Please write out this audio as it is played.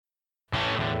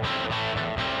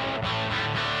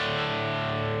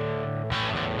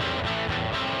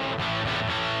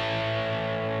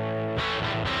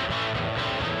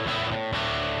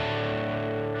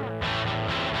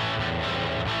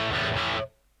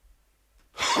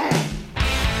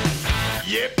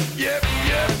Yep, yep,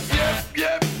 yep, yep,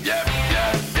 yep, yep,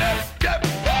 yep, yep, yep.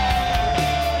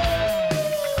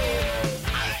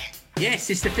 Yes,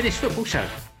 it's the Finnish Football Show.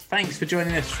 Thanks for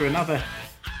joining us for another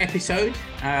episode.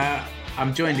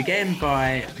 I'm joined again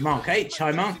by Mark H.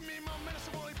 Hi, Mark.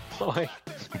 Hi.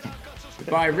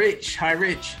 By Rich. Hi,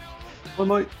 Rich. Hi,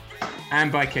 Mike. And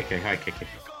by Keke. Hi, Keke.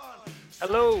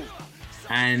 Hello.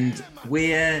 And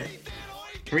we're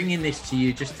bringing this to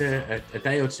you just a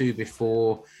day or two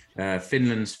before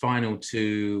Finland's final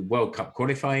two World Cup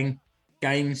qualifying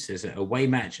games. There's a away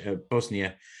match at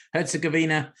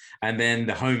Bosnia-Herzegovina, and then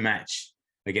the home match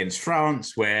against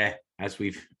France, where, as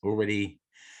we've already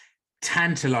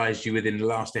tantalized you with in the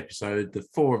last episode, the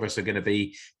four of us are going to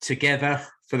be together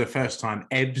for the first time,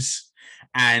 EBS,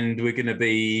 and we're going to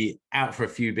be out for a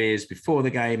few beers before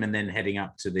the game and then heading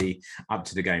up to the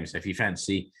game. So if you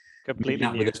fancy meeting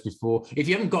up with us before, if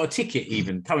you haven't got a ticket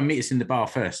even, come and meet us in the bar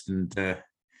first. And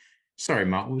sorry,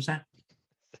 Mark, what was that?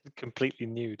 Completely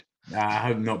nude. I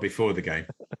hope not before the game.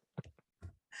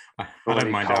 I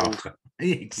don't mind cold. after.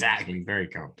 Exactly, very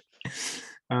cold.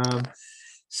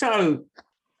 So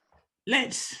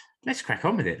let's crack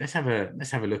on with it. Let's have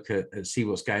a look at see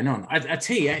what's going on. I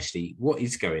tell you actually what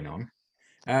is going on.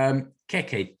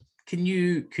 Keke, can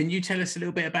you tell us a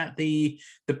little bit about the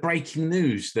breaking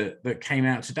news that came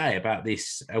out today about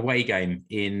this away game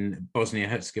in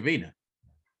Bosnia-Herzegovina?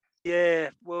 Yeah,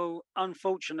 well,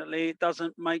 unfortunately, it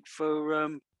doesn't make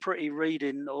for pretty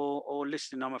reading or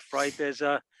listening, I'm afraid. There's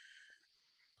an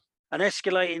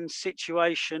escalating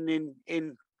situation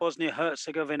in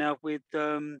Bosnia-Herzegovina with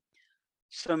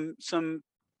some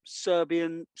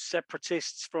Serbian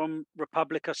separatists from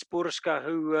Republika Srpska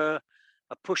who are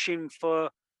pushing for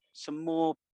some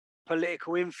more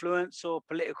political influence or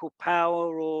political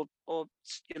power or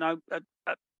you know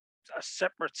a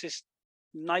separatist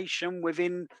nation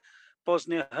within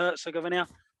Bosnia-Herzegovina.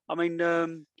 I mean,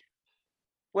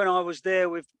 when I was there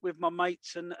with my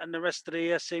mates and the rest of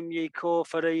the SMU Corps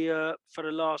for the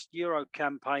last Euro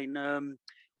campaign,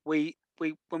 we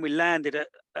when we landed at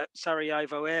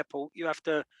Sarajevo airport, you have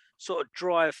to sort of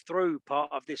drive through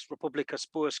part of this Republika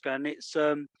Srpska, and it's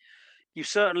you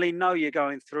certainly know you're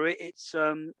going through it. It's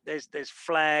there's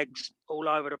flags all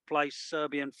over the place,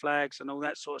 Serbian flags and all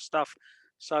that sort of stuff.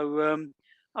 So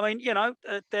I mean, you know,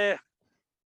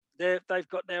 they've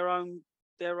got their own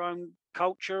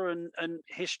culture and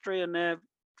history, and they're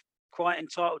quite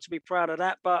entitled to be proud of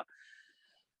that. But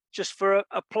just for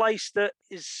a place that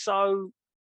is so,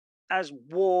 as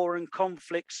war and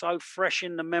conflict so fresh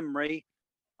in the memory,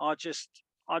 I just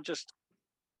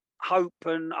hope,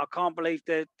 and I can't believe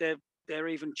they're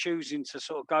even choosing to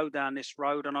sort of go down this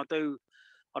road. And I do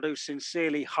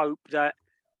sincerely hope that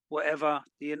whatever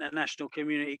the international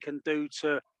community can do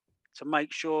to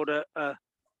make sure that a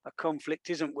conflict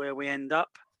isn't where we end up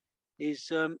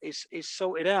is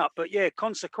sorted out. But yeah,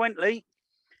 consequently,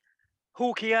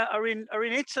 Hawkia are in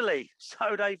Italy,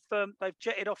 so they've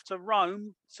jetted off to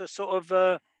Rome to sort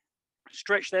of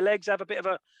stretch their legs, have a bit of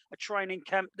a training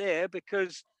camp there,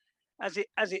 because as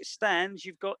it stands,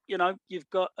 you've got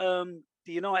the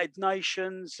United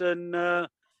Nations and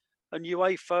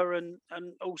UEFA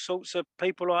and all sorts of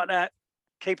people like that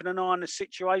keeping an eye on the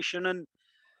situation and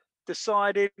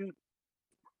deciding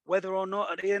whether or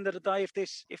not at the end of the day if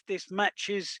this match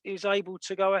is able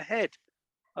to go ahead.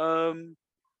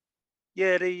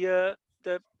 Yeah, the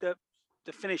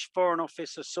Finnish Foreign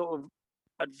Office are sort of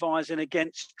advising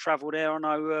against travel there. I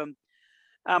know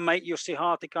our mate Jussi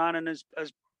Hartikainen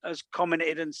has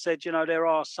commented and said, you know, there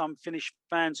are some Finnish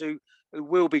fans who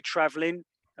will be travelling.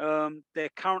 They're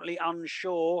currently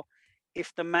unsure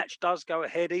if the match does go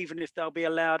ahead, even if they'll be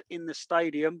allowed in the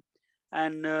stadium.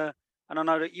 And I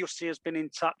know that Jussi has been in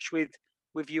touch with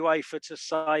UEFA to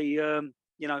say, you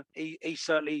know, he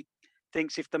certainly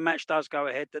thinks if the match does go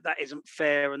ahead that isn't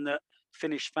fair, and that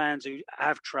Finnish fans who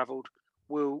have travelled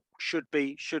should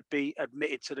be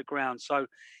admitted to the ground. So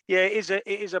yeah, it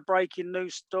is a breaking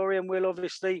news story, and we'll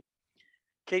obviously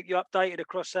keep you updated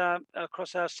across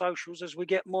our socials as we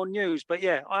get more news. But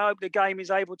yeah, I hope the game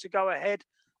is able to go ahead,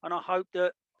 and I hope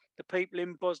that the people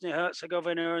in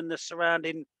Bosnia-Herzegovina and the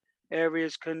surrounding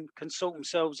areas can sort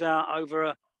themselves out over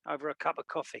a cup of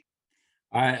coffee.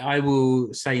 I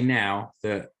will say now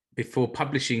that before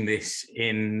publishing this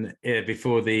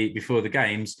before the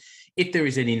games, if there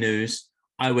is any news,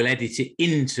 I will edit it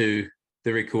into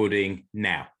the recording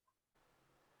now.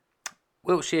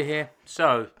 Wiltshire here.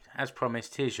 So, as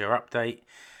promised, here's your update.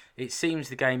 It seems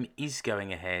the game is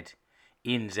going ahead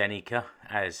in Zenica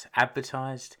as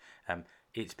advertised.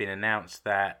 It's been announced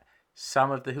that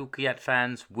some of the Hulkijat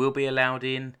fans will be allowed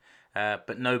in,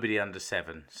 but nobody under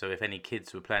 7. So if any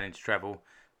kids were planning to travel,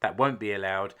 that won't be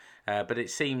allowed. But it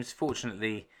seems,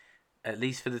 fortunately, at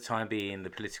least for the time being, the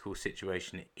political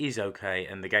situation is okay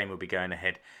and the game will be going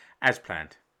ahead as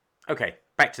planned. Okay,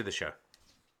 back to the show.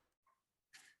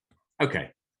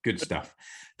 Okay, good stuff.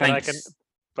 Thanks.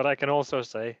 But I can also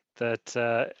say that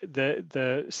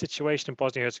the situation in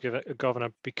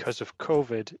Bosnia-Herzegovina because of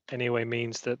COVID anyway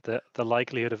means that the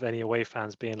likelihood of any away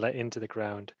fans being let into the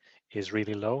ground is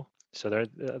really low. So they're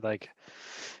like,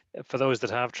 for those that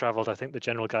have travelled, I think the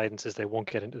general guidance is they won't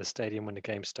get into the stadium when the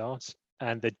game starts.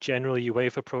 And the general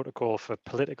UEFA protocol for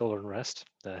political unrest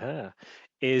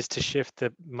is to shift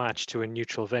the match to a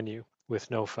neutral venue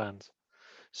with no fans.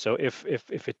 So if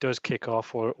it does kick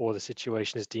off or the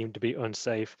situation is deemed to be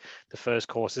unsafe, the first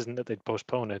course isn't that they'd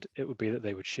postpone it, it would be that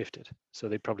they would shift it. So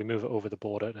they'd probably move it over the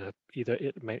border to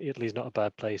Italy's not a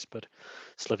bad place, but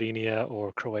Slovenia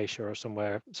or Croatia or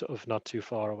somewhere sort of not too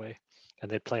far away, and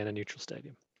they'd play in a neutral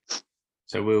stadium.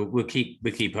 So we'll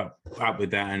keep up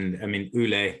with that. And I mean,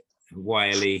 Ule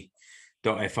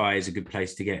Wiley.fi is a good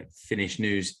place to get Finnish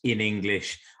news in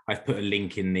English. I've put a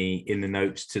link in the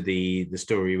notes to the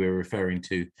story we're referring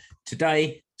to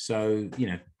today. So,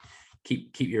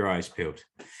 keep your eyes peeled.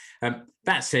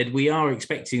 That said, we are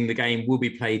expecting the game will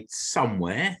be played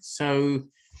somewhere. So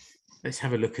let's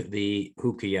have a look at the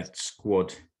Hukayat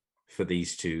squad for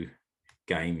these two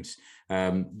games.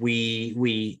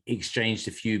 We exchanged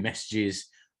a few messages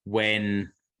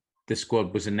when the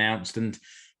squad was announced, and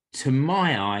to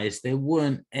my eyes, there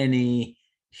weren't any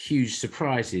huge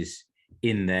surprises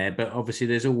in there, but obviously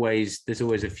there's always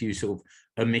a few sort of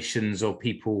omissions or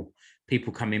people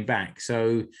coming back.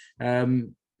 So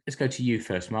let's go to you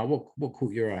first, Mark. What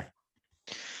caught your eye?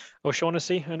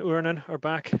 O'Shaughnessy and Uranen are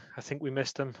back. I think we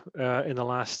missed them in the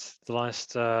last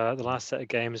set of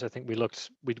games. I think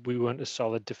we weren't as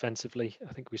solid defensively.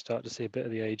 I think we started to see a bit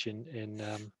of the age in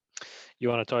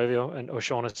Johanna Toivio and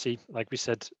O'Shaughnessy, like we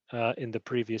said in the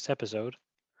previous episode.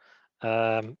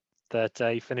 That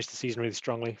he finished the season really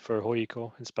strongly for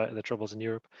Hoiko in spite of the troubles in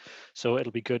Europe. So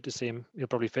it'll be good to see him. He'll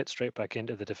probably fit straight back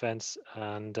into the defence.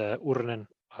 And Uranen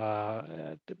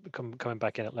coming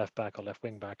back in at left back or left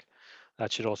wing back.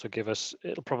 That should also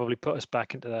it'll probably put us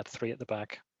back into that 3 at the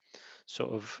back,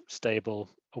 sort of stable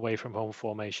away from home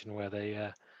formation where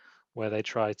they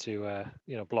try to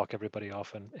block everybody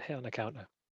off and hit on the counter.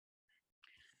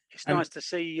 It's nice to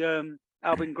see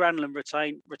Albin Granlund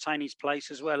retain his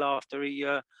place as well after he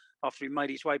made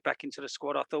his way back into the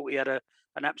squad. I thought he had an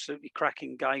absolutely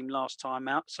cracking game last time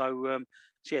out. So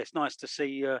it's nice to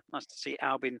see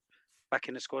Albin back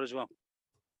in the squad as well.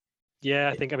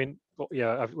 Yeah,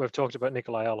 we've talked about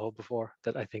Nikolai Alho before.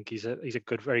 That I think he's a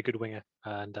very good winger,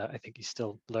 and I think he's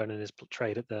still learning his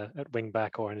trade at wing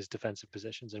back or in his defensive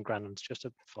positions. And Granlund's just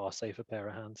a far safer pair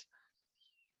of hands.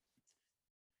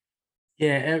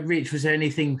 Yeah, Rich, was there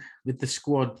anything with the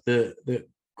squad that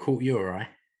caught your eye?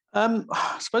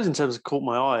 I suppose in terms of caught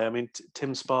my eye, I mean,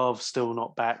 Tim Sparv's still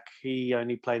not back. He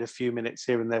only played a few minutes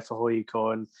here and there for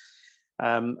Hoiko,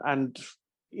 and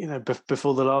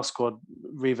before the last squad,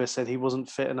 Riva said he wasn't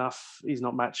fit enough. He's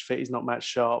not match fit. He's not match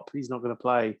sharp. He's not going to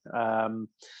play.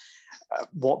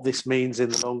 What this means in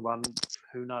the long run,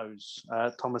 who knows?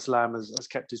 Thomas Lamb has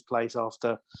kept his place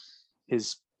after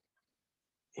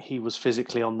he was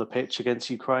physically on the pitch against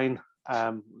Ukraine.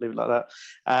 Leave it like that.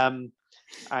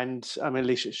 And I mean,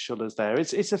 Alicia Schuller's there.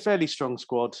 It's a fairly strong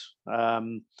squad.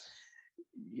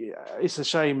 It's a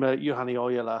shame Juhani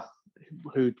Oyela,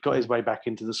 who got his way back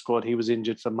into the squad, he was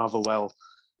injured for Motherwell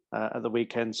at the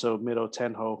weekend. So Miro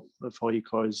Tenho of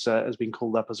Hoiko has been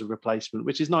called up as a replacement,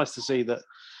 which is nice to see that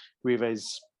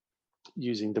Rive's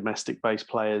using domestic-based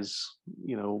players,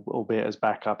 albeit as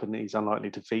backup, and he's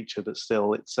unlikely to feature, but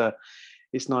still, it's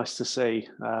nice to see.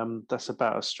 That's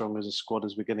about as strong as a squad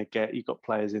as we're going to get. You've got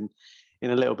players in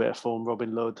a little bit of form.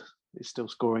 Robin Ludd is still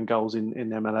scoring goals in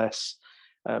MLS.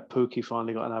 Pookie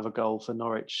finally got another goal for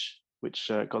Norwich,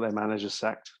 which got their manager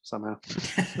sacked somehow.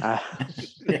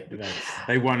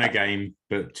 They won a game,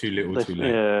 but too little, too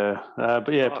late.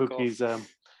 Pookie's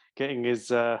getting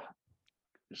his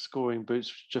scoring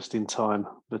boots just in time.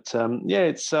 But it'd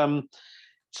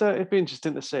be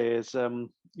interesting to see. As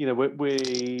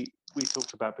we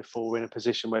talked about before, we're in a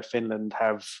position where Finland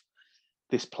have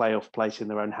this playoff place in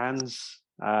their own hands.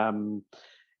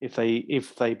 If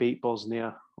they beat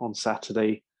Bosnia on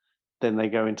Saturday, then they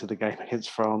go into the game against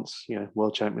France,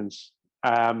 world champions,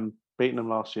 beating them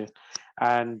last year.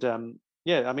 And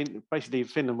basically,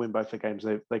 if Finland win both the games,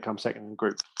 they come second in the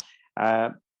group.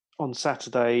 On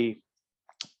Saturday,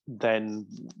 then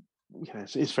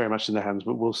it's very much in their hands,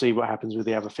 but we'll see what happens with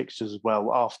the other fixtures as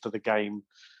well after the game.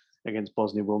 against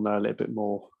Bosnia, we'll know a little bit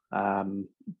more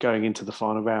going into the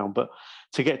final round. But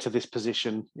to get to this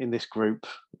position in this group,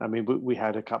 I mean, we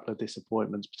had a couple of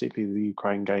disappointments, particularly the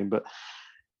Ukraine game, but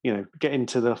getting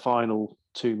to the final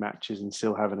 2 matches and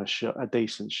still having a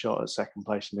decent shot at second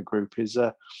place in the group is,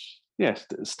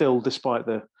 still, despite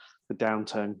the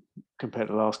downturn compared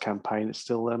to the last campaign, it's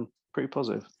still pretty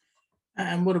positive.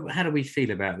 And how do we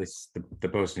feel about this, the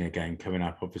Bosnia game coming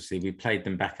up? Obviously, we played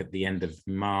them back at the end of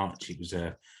March. It was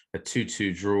a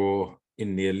 2-2 draw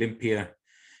in the Olympia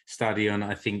Stadion.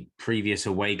 I think previous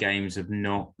away games have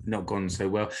not gone so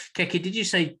well. Keke, did you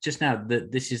say just now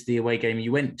that this is the away game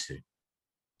you went to?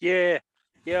 Yeah.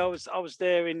 I was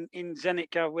there in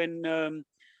Zenica when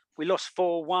we lost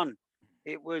 4-1.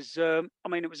 It was,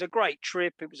 it was a great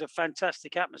trip. It was a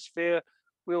fantastic atmosphere.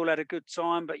 We all had a good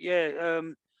time. But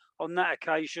on that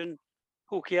occasion,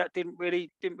 Hukijat didn't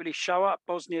really show up.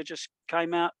 Bosnia just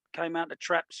came out the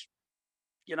traps,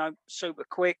 super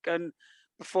quick. And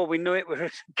before we knew it, we were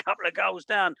a couple of goals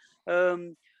down.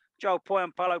 Joe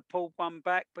Poyampalo pulled one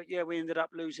back, but we ended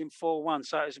up losing 4-1.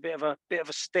 So it was a bit of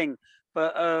a sting.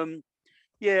 But I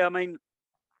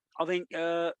think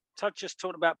Todd just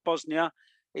talked about Bosnia.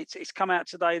 It's come out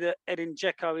today that Edin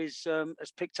Dzeko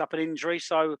has picked up an injury.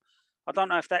 So I don't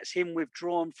know if that's him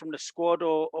withdrawn from the squad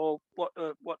or what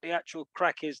the actual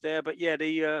crack is there. But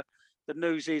the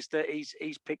news is that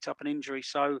he's picked up an injury.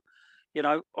 So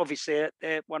obviously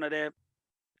they're one of their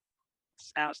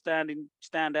outstanding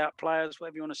standout players,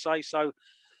 whatever you want to say. So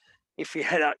if you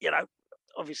had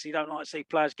obviously you don't like to see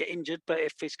players get injured, but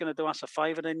if it's going to do us a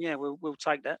favour, then we'll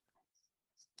take that.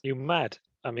 You mad?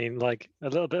 I mean, like a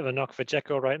little bit of a knock for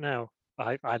Dzeko right now.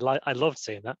 I loved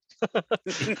seeing that.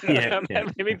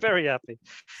 Made me very happy.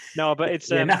 No, but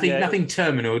it's nothing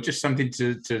terminal, just something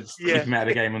to keep him out of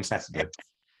the game on Saturday.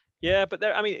 Yeah, but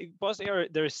Bosnia,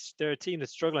 they're a team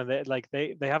that's struggling.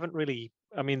 They haven't really.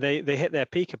 I mean, they hit their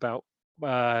peak about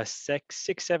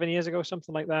 6-7 years ago,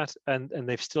 something like that, and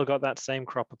they've still got that same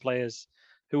crop of players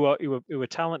who are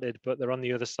talented, but they're on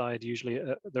the other side. Usually,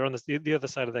 they're on the other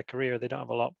side of their career. They don't have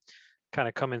a lot kind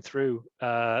of coming through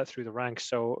the ranks.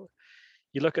 So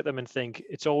you look at them and think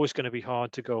it's always going to be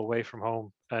hard to go away from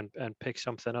home and pick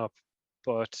something up.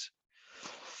 But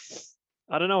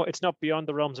I don't know. It's not beyond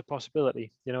the realms of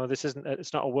possibility.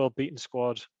 It's not a world-beaten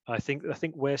squad. I think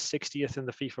we're 60th in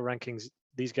the FIFA rankings.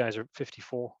 These guys are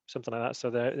 54, something like that. So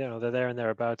they're there and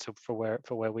thereabouts for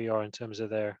where we are in terms of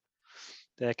their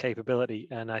capability.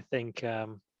 And I think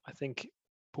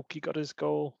Pukki got his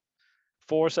goal.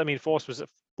 Force was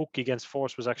Pukki against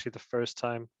Force was actually the first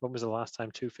time. When was the last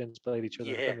time 2 Finns played each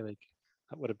other in the Premier League?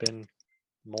 That would have been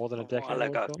more than a decade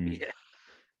ago.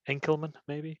 Enkelman,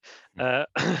 maybe.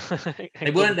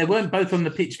 They weren't both on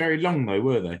the pitch very long though,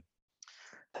 were they?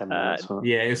 10 minutes.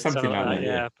 It was something like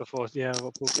that. Before,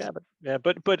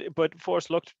 but Force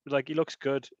looked like he looks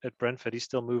good at Brentford. He's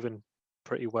still moving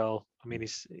pretty well. I mean,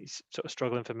 he's sort of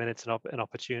struggling for minutes and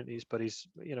opportunities, but he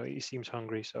seems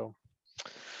hungry. So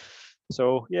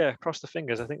cross the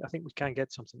fingers. I think we can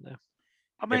get something there.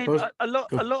 I mean, a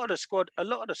lot of the squad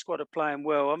are playing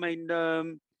well. I mean,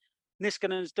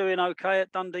 Niskanen's doing okay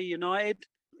at Dundee United.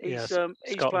 He's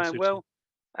playing well.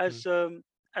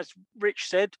 As Rich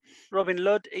said, Robin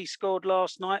Ludd, he scored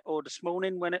last night or this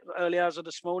morning early hours of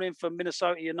this morning for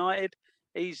Minnesota United.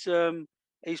 He's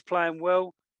playing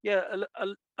well. Yeah,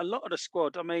 a lot of the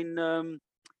squad. I mean,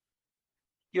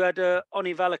 you had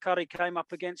Oni Valakari came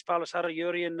up against Paulus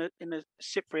Harajuri in the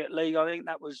Cypriot League. I think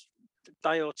that was a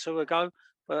day or 2 ago.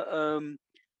 But and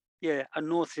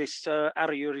Northeast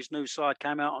Harajuri's new side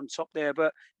came out on top there.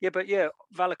 But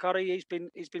Valakari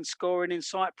he's been scoring in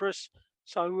Cyprus.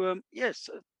 So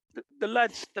the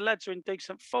lads are in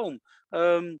decent form.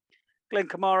 Glenn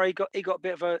Kamara he got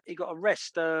a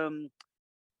rest.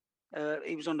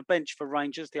 He was on the bench for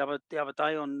Rangers the other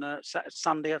day on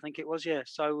Sunday, I think it was. Yeah,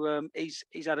 so he's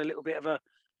had a little bit of a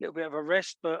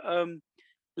rest. But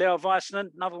Leo Väisänen,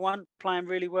 another one, playing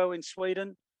really well in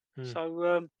Sweden.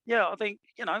 So I think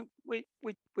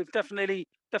we've definitely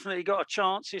got a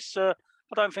chance. It's I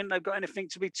don't think they've got anything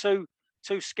to be too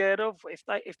scared of.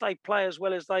 If they play as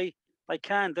well as they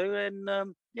can do, and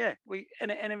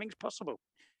anything's possible.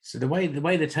 So the way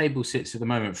the table sits at the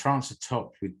moment, France are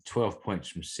top with 12 points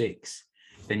from 6.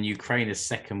 Then Ukraine is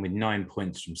second with 9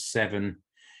 points from 7.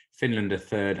 Finland are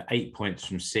third, 8 points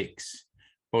from 6.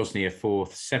 Bosnia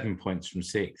fourth, 7 points from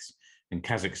 6. And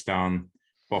Kazakhstan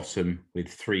bottom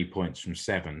with 3 points from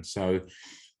 7. So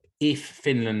if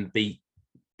Finland beat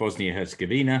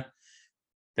Bosnia-Herzegovina,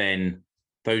 then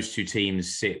those two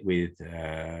teams sit with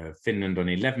Finland on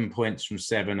 11 points from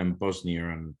 7 and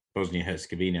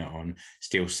Bosnia-Herzegovina on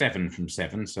still 7 from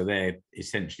 7. So they're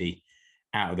essentially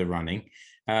out of the running.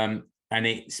 And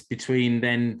it's between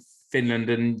then Finland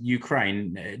and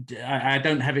Ukraine. I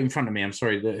don't have it in front of me. I'm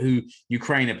sorry. Who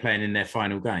Ukraine are playing in their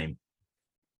final game?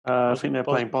 I think they're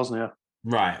playing Bosnia.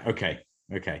 Right. Okay.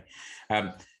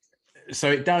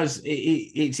 So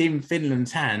it's in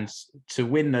Finland's hands to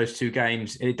win those two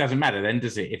games. It doesn't matter then,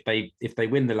 does it? If they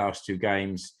win the last two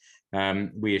games,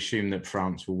 we assume that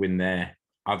France will win their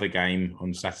other game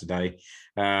on Saturday.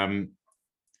 I'm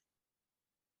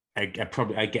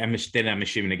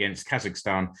assuming against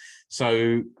Kazakhstan.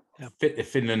 So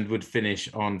Finland would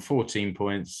finish on 14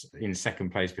 points in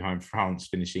second place behind France,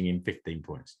 finishing in 15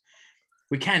 points.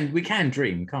 We can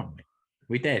dream, can't we?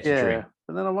 We dare to dream.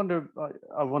 And then I wonder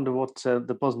what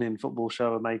the Bosnian football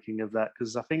show are making of that,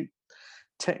 because I think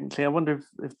technically, I wonder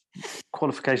if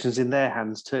qualification's in their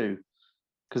hands too,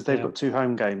 because they've got 2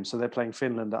 home games, so they're playing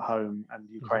Finland at home and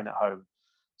Ukraine at home.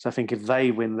 So I think if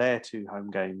they win their 2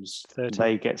 home games, 30.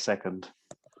 they get second.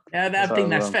 Yeah, I think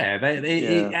that's fair.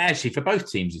 Actually, for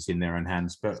both teams, it's in their own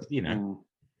hands. But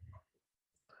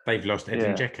they've lost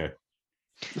Edin Dzeko.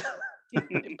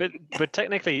 but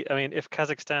technically, I mean, if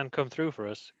Kazakhstan come through for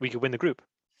us, we could win the group.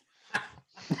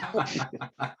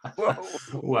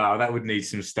 Wow, that would need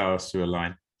some stars to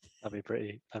align. That'd be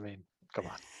pretty. I mean, come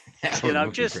on. Come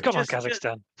on,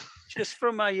 Kazakhstan. Just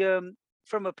from a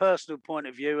personal point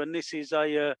of view, and this is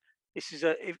a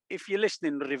if you're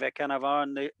listening, Rivek Anavar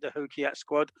and the Hukiat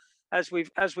squad, as we've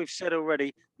said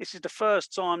already, this is the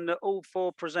first time that all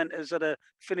 4 presenters at a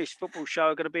Finnish football show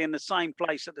are going to be in the same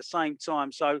place at the same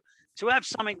time. So to have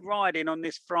something riding on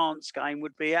this France game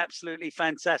would be absolutely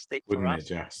fantastic for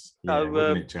us.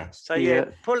 Wouldn't it just? So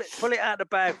pull it out of the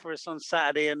bag for us on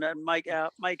Saturday and make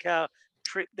our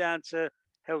trip down to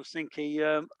Helsinki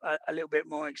a little bit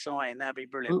more exciting. That'd be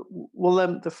brilliant.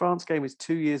 Well, the France game is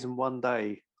 2 years and 1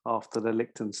 day after the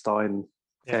Liechtenstein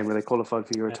game where they qualified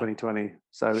for Euro 2020.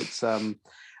 So it's and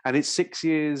it's 6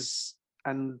 years,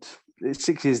 and it's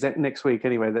 6 years next week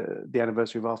anyway, the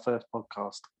anniversary of our first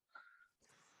podcast.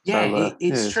 Yeah, so,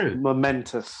 it's true.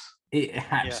 Momentous. It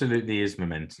absolutely is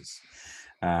momentous.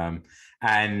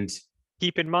 And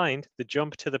keep in mind, the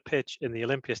jump to the pitch in the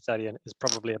Olympiastadion is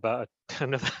probably about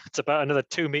another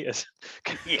 2 meters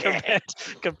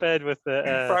compared with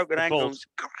the broken ankles.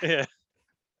 Yeah.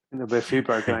 There'll be a few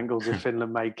broken ankles if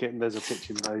Finland make it, and there's a pitch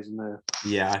invasion there.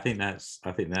 Yeah, I think that's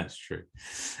true.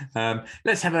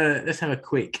 Let's have a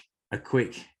quick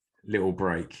little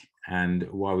break, and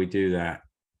while we do that,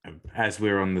 as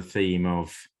we're on the theme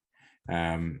of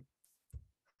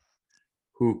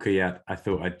Hukayat, I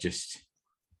thought I'd just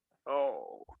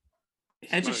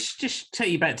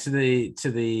take you back to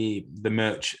the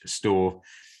merch store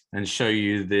and show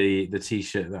you the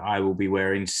t-shirt that I will be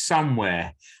wearing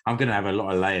somewhere. I'm going to have a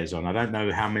lot of layers on. I don't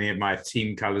know how many of my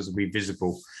team colours will be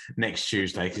visible next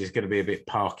Tuesday, because it's going to be a bit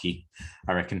parky,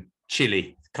 I reckon.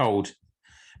 Chilly, cold.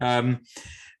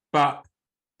 But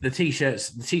the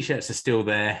t-shirts are still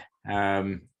there.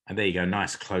 And there you go,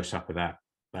 nice close up of that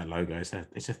logo.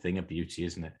 It's a thing of beauty,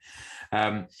 isn't it?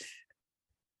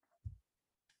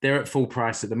 They're at full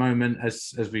price at the moment,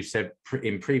 as we've said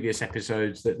in previous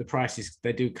episodes, that the prices,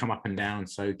 they do come up and down.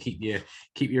 So keep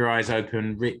your eyes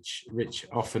open. Rich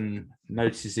often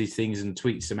notices these things and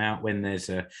tweets them out when there's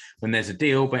a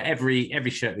deal. But every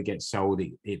shirt that gets sold,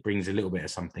 it brings a little bit of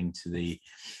something to the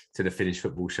Finnish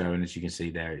football show. And as you can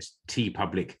see there, it's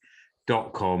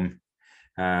tpublic.com,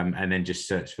 and then just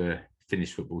search for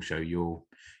Finnish football show. You'll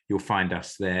find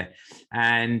us there.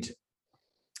 And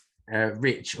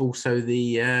Rich, also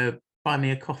the buy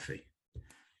me a coffee.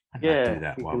 Do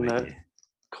that while we're here.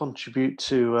 Contribute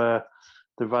to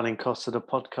the running costs of the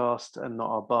podcast and not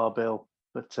our bar bill.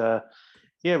 But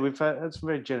we've had some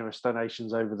very generous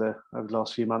donations over the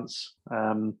last few months.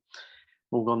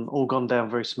 All gone down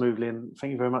very smoothly. And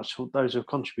thank you very much to those who have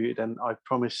contributed. And I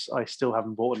promise I still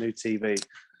haven't bought a new TV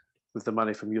with the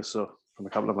money from Yusso from a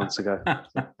couple of months ago.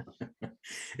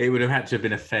 It would have had to have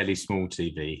been a fairly small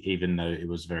TV, even though it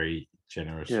was very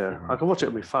generous. Yeah, I can watch it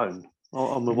on my phone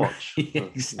or on the watch.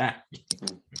 Exactly.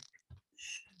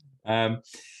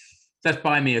 That's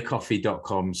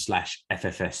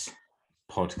buymeacoffee.com/FFS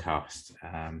podcast.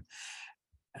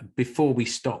 Before we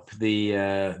stop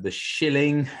the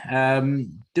shilling,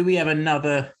 do we have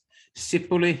another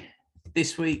Sipuli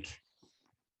this week?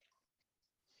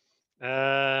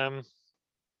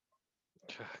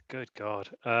 Good God.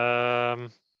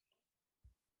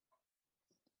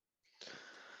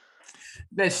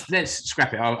 Let's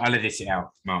scrap it. I'll edit it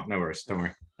out, Mark. No worries. Don't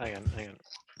worry. Hang on.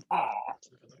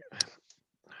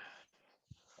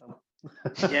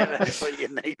 Yeah, that's what you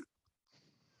need.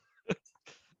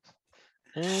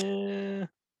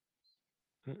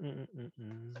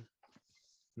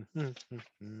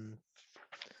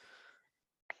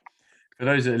 For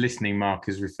those that are listening, Mark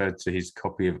has referred to his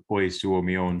copy of Oi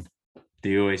Suomi On,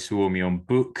 the Oi Suomi On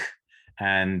book,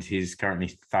 and he's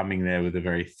currently thumbing there with a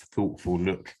very thoughtful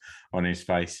look on his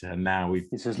face. And now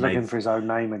He's just looking for his own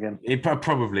name again.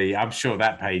 Probably, I'm sure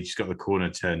that page's got the corner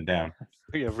turned down.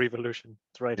 Yeah, Revolution.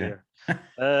 It's right here.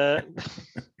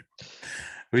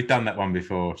 We've done that one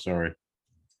before. Sorry.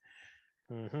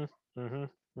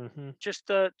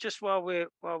 Just while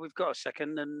we've got a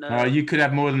second, and you could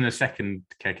have more than a second,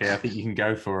 Keke. I think you can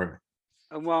go for it.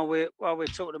 And while we're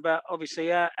talking about,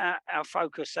 obviously our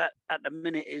focus at the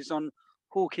minute is on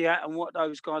Hawkeye and what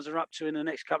those guys are up to in the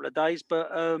next couple of days. But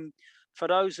for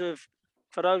those of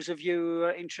you who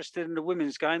are interested in the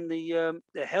women's game, the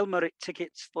Helmerit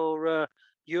tickets for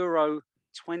Euro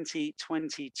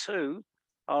 2022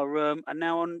 are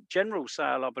now on general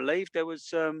sale. I believe there was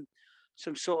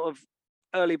some sort of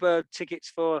early bird tickets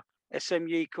for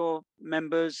SMU Core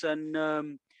members, and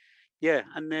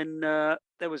and then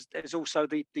there's also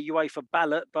the UEFA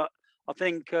ballot. But I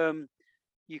think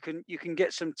you can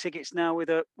get some tickets now with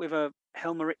a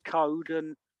Helmerit code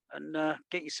and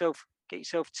get yourself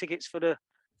tickets for the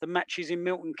matches in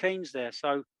Milton Keynes there.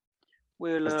 So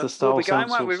we'll be going,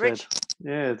 won't we, Rich?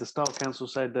 Yeah, the Style Council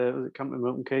said was it come to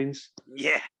Milton Keynes?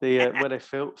 Yeah. Where they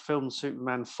filmed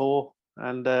Superman 4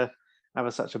 and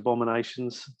having such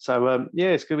abominations. So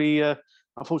it's going to be.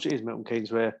 Unfortunately, it's Milton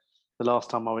Keynes, where the last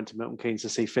time I went to Milton Keynes to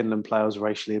see Finland play, I was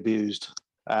racially abused.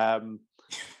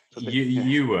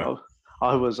 You were.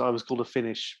 I was called a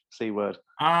Finnish C word.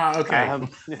 Okay.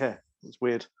 It's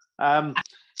weird.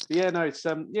 It's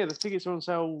the tickets are on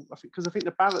sale. I think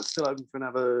the ballot's still open for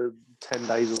another 10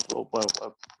 days or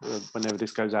whenever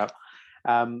this goes out.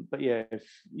 If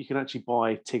you can actually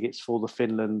buy tickets for the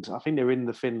Finland, I think they're in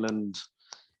the Finland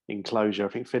enclosure. I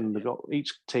think Finland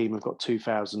each team have got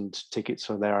 2,000 tickets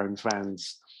for their own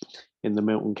fans in the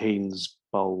Milton Keynes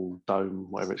Bowl Dome,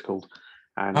 whatever it's called.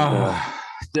 And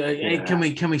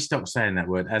can we stop saying that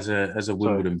word as a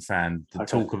Wimbledon fan?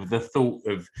 The thought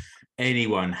of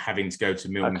anyone having to go to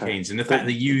Milton Keynes, and the fact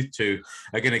that you two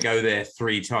are going to go there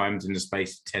 3 times in the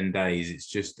space of 10 days, it's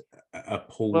just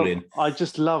appalling. Well, I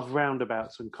just love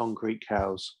roundabouts and concrete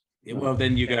cows. Well,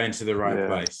 then you're going to the right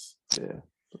place. Yeah.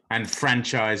 And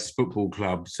franchise football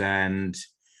clubs and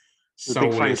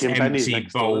soulless empty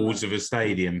bowls of a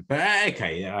stadium. But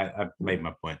I made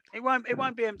my point. It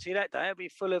won't be empty that day. It'll be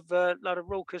full of a lot of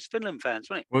raucous Finland fans,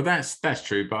 won't it? Well, that's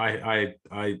true. But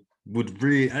I would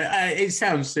really. It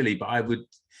sounds silly, but I would,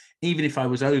 even if I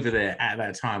was over there at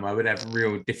that time, I would have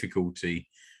real difficulty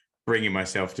bringing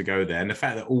myself to go there. And the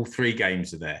fact that all 3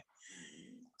 games are there,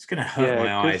 it's going to hurt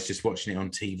my eyes just watching it on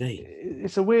TV.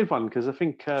 It's a weird one because I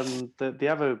think the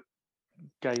other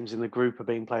games in the group are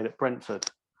being played at Brentford.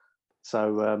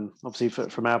 So obviously,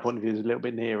 from our point of view, it's a little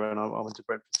bit nearer. And I went to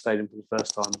Brentford Stadium for the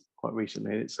first time quite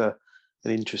recently. It's an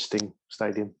interesting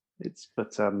stadium. It's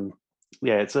just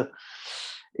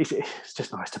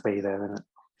nice to be there, isn't it?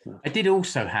 Yeah. I did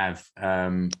also have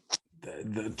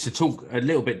to talk a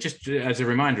little bit, just as a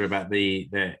reminder, about the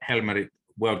Helmerit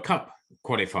World Cup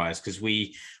qualifiers, because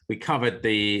we covered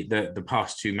the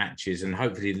past 2 matches, and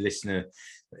hopefully the listener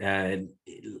are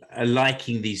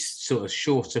liking these sort of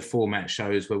shorter format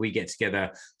shows where we get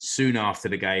together soon after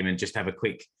the game and just have a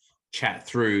quick chat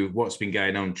through what's been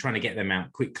going on, trying to get them out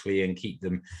quickly and keep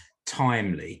them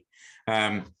timely.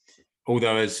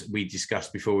 Although, as we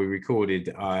discussed before we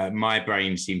recorded, my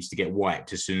brain seems to get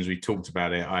wiped as soon as we talked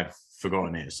about it. I've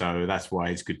forgotten it, so that's why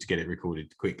it's good to get it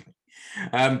recorded quickly.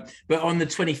 But on the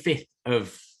 25th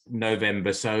of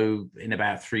November, so in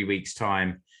about 3 weeks'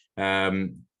 time,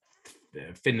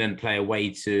 Finland play away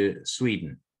to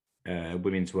Sweden,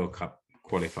 Women's World Cup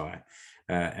qualifier,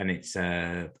 and it's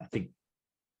I think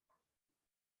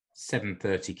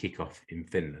 7:30 kickoff in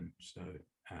Finland. So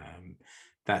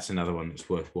that's another one that's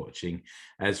worth watching.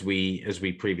 As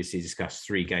we previously discussed,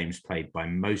 3 games played by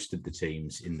most of the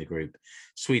teams in the group.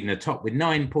 Sweden are top with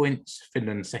 9 points,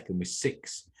 Finland second with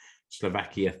 6,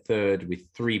 Slovakia third with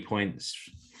 3 points,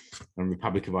 and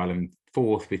Republic of Ireland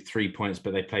fourth with 3 points,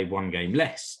 but they played 1 game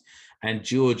less, and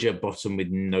Georgia bottom with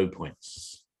no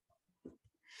points.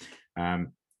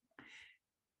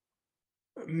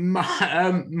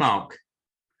 Mark,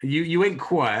 you went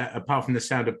quiet apart from the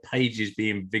sound of pages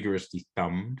being vigorously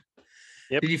thumbed.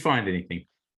 Yep. Did you find anything?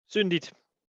 Sundit.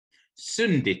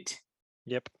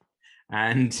 Yep.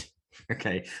 And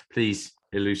okay, please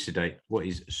elucidate, what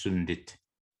is Sundit?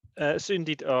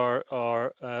 Sundit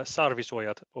are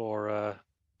sarvisuojat, or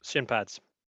shin pads.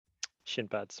 Shin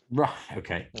pads. Right.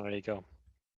 Okay. There you go.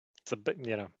 It's a bit,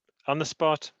 on the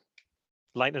spot,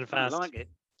 lightning I fast. like it.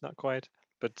 Not quite,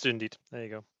 but indeed. There you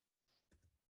go.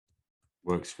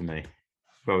 Works for me.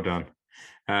 Well done.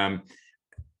 And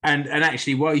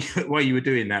actually, while you were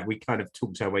doing that, we kind of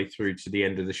talked our way through to the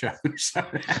end of the show. So,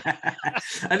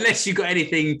 unless you've got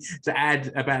anything to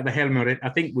add about the helmet, I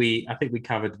think we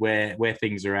covered where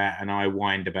things are at, and I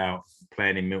whined about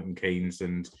playing in Milton Keynes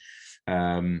and.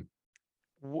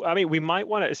 I mean, we might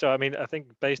want to. So, I mean, I think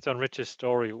based on Rich's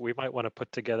story, we might want to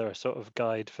put together a sort of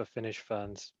guide for Finnish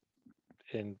fans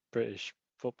in British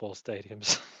football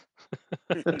stadiums.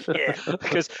 Yeah.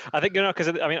 Because I think because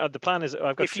I mean the plan is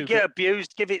I've got. If you get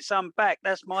abused, give it some back.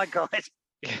 That's my guide.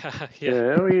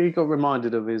 Yeah. Well, he got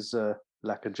reminded of his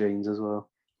lack of jeans as well.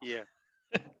 Yeah.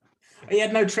 He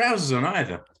had no trousers on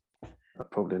either.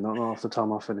 Probably not half the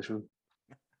time I finish them.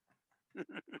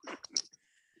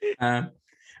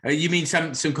 You mean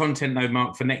some content though,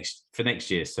 Mark, for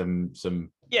next year? Some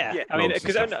Yeah. I mean, vlogs and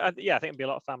because stuff. I think there'll be a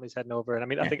lot of families heading over, and I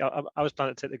mean, I think I was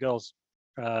planning to take the girls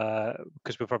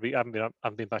because we probably haven't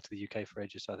been back to the UK for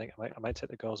ages, so I think I might take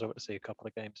the girls over to see a couple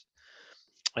of games,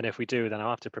 and if we do, then I'll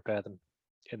have to prepare them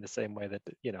in the same way that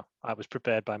I was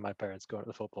prepared by my parents going to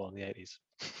the football in the 80s.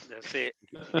 That's it.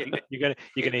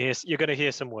 You're gonna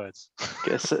hear some words.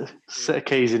 Get a set of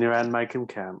keys in your hand, make them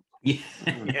count. Yeah.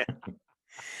 Yeah.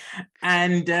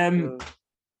 And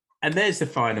there's the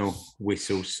final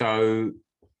whistle. So,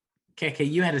 Keke,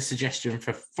 you had a suggestion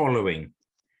for following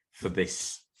for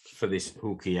this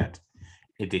Hulkiat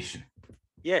edition.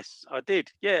 Yes, I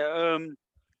did. Yeah.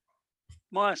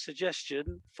 My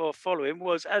suggestion for following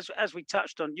was, as we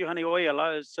touched on, Juhani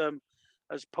Ojala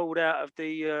has pulled out of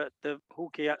the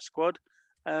Hulkiat squad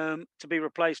to be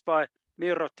replaced by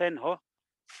Miro Tenho,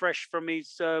 fresh from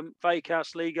his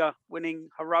Veikkausliiga winning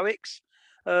heroics,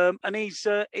 and he's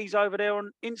over there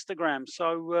on Instagram.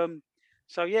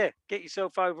 So yeah, get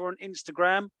yourself over on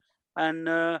Instagram, and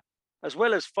as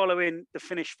well as following the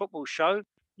Finnish football show,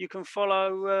 you can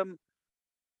follow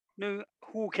new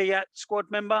Hulkiat squad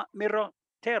member Miro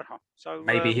Terho. So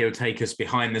maybe he'll take us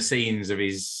behind the scenes of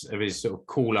his sort of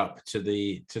call up to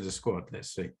the squad.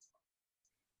 Let's see.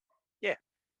 Yeah.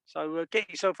 So get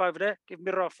yourself over there, give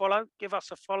Miro a follow, give us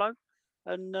a follow,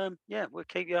 and we'll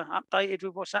keep you updated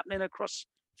with what's happening across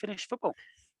Finnish football.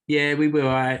 Yeah, we will.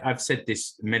 I've said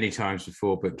this many times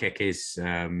before, but Keke's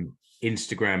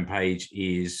Instagram page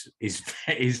is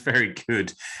very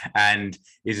good and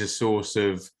is a source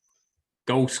of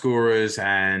goal scorers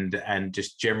and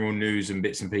just general news and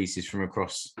bits and pieces from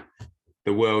across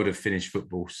the world of Finnish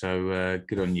football. So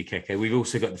good on you, Keke. We've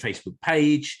also got the Facebook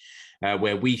page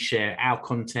where we share our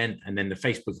content, and then the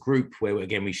Facebook group where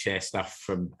again we share stuff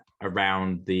from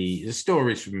around the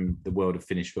stories from the world of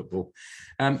Finnish football,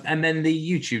 and then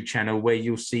the YouTube channel where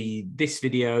you'll see this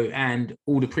video and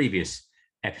all the previous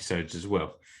episodes as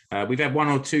well. We've had one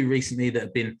or two recently that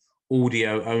have been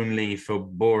audio only for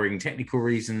boring technical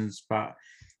reasons, but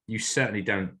you certainly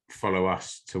don't follow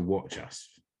us to watch us,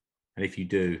 and if you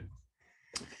do,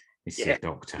 it's your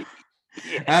doctor.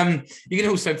 Yeah. You can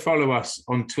also follow us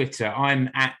on Twitter. I'm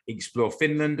at Explore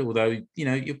Finland, although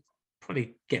you'll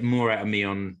probably get more out of me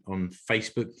on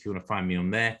Facebook if you want to find me on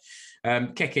there.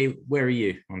 Keke, where are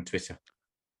you on Twitter?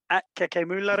 At Keke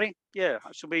Mullari. Yeah,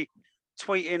 I shall be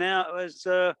tweeting out as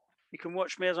you can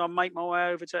watch me as I make my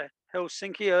way over to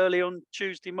Helsinki early on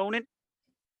Tuesday morning.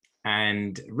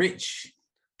 And Rich?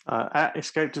 At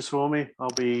Escape to Swarmy. I'll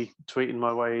be tweeting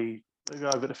my way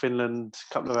over to Finland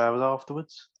a couple of hours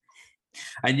afterwards.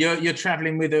 And you're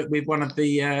travelling with one of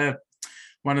the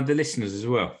listeners as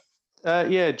well.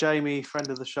 Yeah, Jamie, friend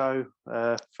of the show,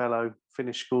 fellow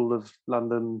Finnish School of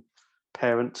London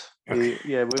parent.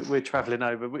 Okay. We're travelling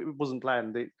over. It wasn't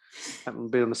planned. It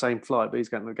happened to be on the same flight, but he's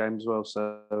going to the game as well.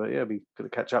 So it'll be good to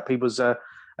catch up. He was a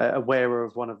wearer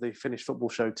of one of the Finnish football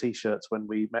show T-shirts when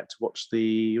we met to watch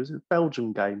the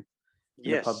Belgium game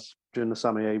in the pub during the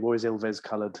summer. Yeah, he wore his Ilves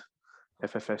coloured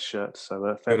FFS shirt.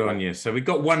 So good on you. So we've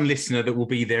got one listener that will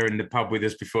be there in the pub with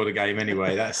us before the game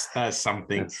anyway. That's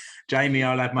something. Yes. Jamie,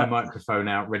 I'll have my microphone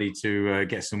out ready to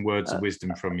get some words of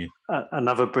wisdom from you.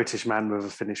 Another British man with a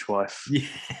Finnish wife.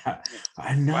 Yeah,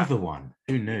 another one.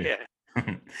 Who knew? Yeah.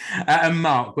 And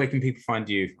Mark, where can people find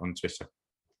you on Twitter?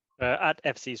 At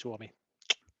FC Swarmy.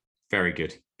 Very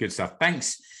good. Good stuff.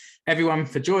 Thanks, everyone,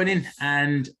 for joining.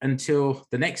 And until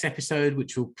the next episode,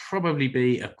 which will probably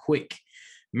be a quick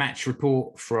match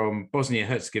report from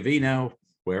Bosnia-Herzegovina,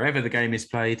 wherever the game is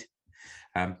played.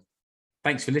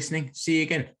 Thanks for listening. See you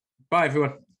again. Bye,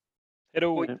 everyone.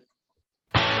 Hello.